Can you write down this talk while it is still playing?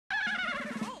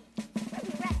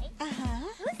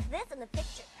the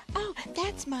picture? Oh,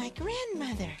 that's my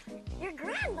grandmother. Your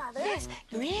grandmother? Yes,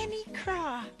 Granny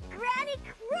Craw. Granny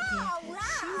Craw,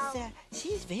 wow.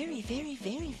 She's very, very,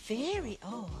 very, very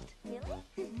old. Really?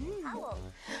 Mm-hmm. How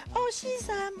old? Oh, she's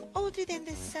older than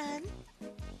the sun.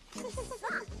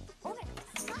 Son. Older than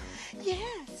the sun.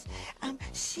 Yes.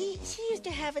 She used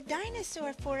to have a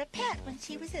dinosaur for a pet when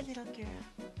she was a little girl.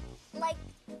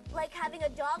 Like having a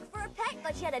dog for a pet,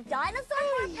 but she had a dinosaur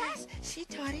for a yes. pet? She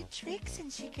taught it tricks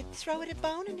and she could throw it a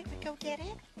bone and it would go get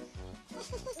it.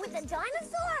 With a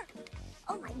dinosaur?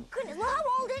 Oh my goodness, well,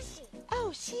 how old is she?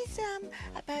 Oh, she's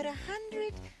about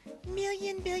 100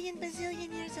 million billion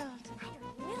bazillion years old.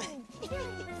 100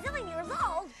 million bazillion years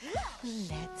old?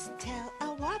 Let's tell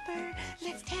a whopper,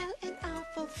 let's tell an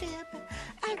awful fib.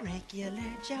 A regular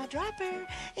jaw dropper,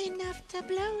 enough to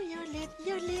blow your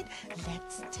lid.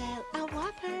 Let's tell a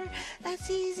whopper, that's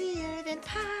easier than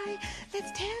pie.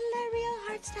 Let's tell a real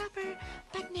heart stopper,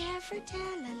 but never tell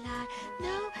a lie.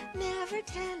 No, never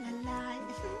tell a lie.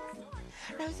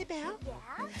 Rosabelle?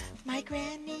 Yeah? My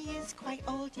granny is quite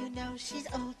old, you know, she's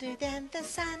older than the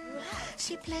sun.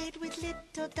 She played with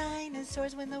little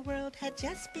dinosaurs when the world had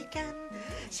just begun.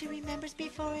 She remembers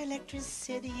before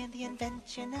electricity and the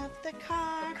invention of the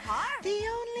car. The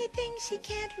only thing she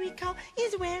can't recall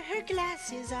is where her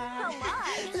glasses are. Oh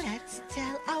my. Let's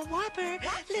tell a whopper,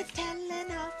 let's tell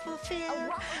an awful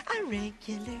fib. A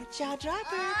regular jaw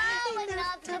dropper,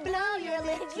 enough to blow your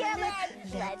lid.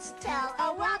 Let's tell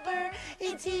a whopper,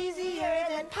 it's easier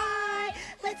than pie.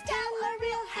 Let's tell a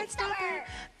real heart stopper,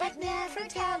 but never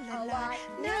tell a lie.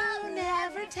 No,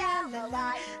 never tell a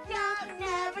lie. No,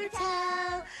 never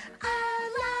tell a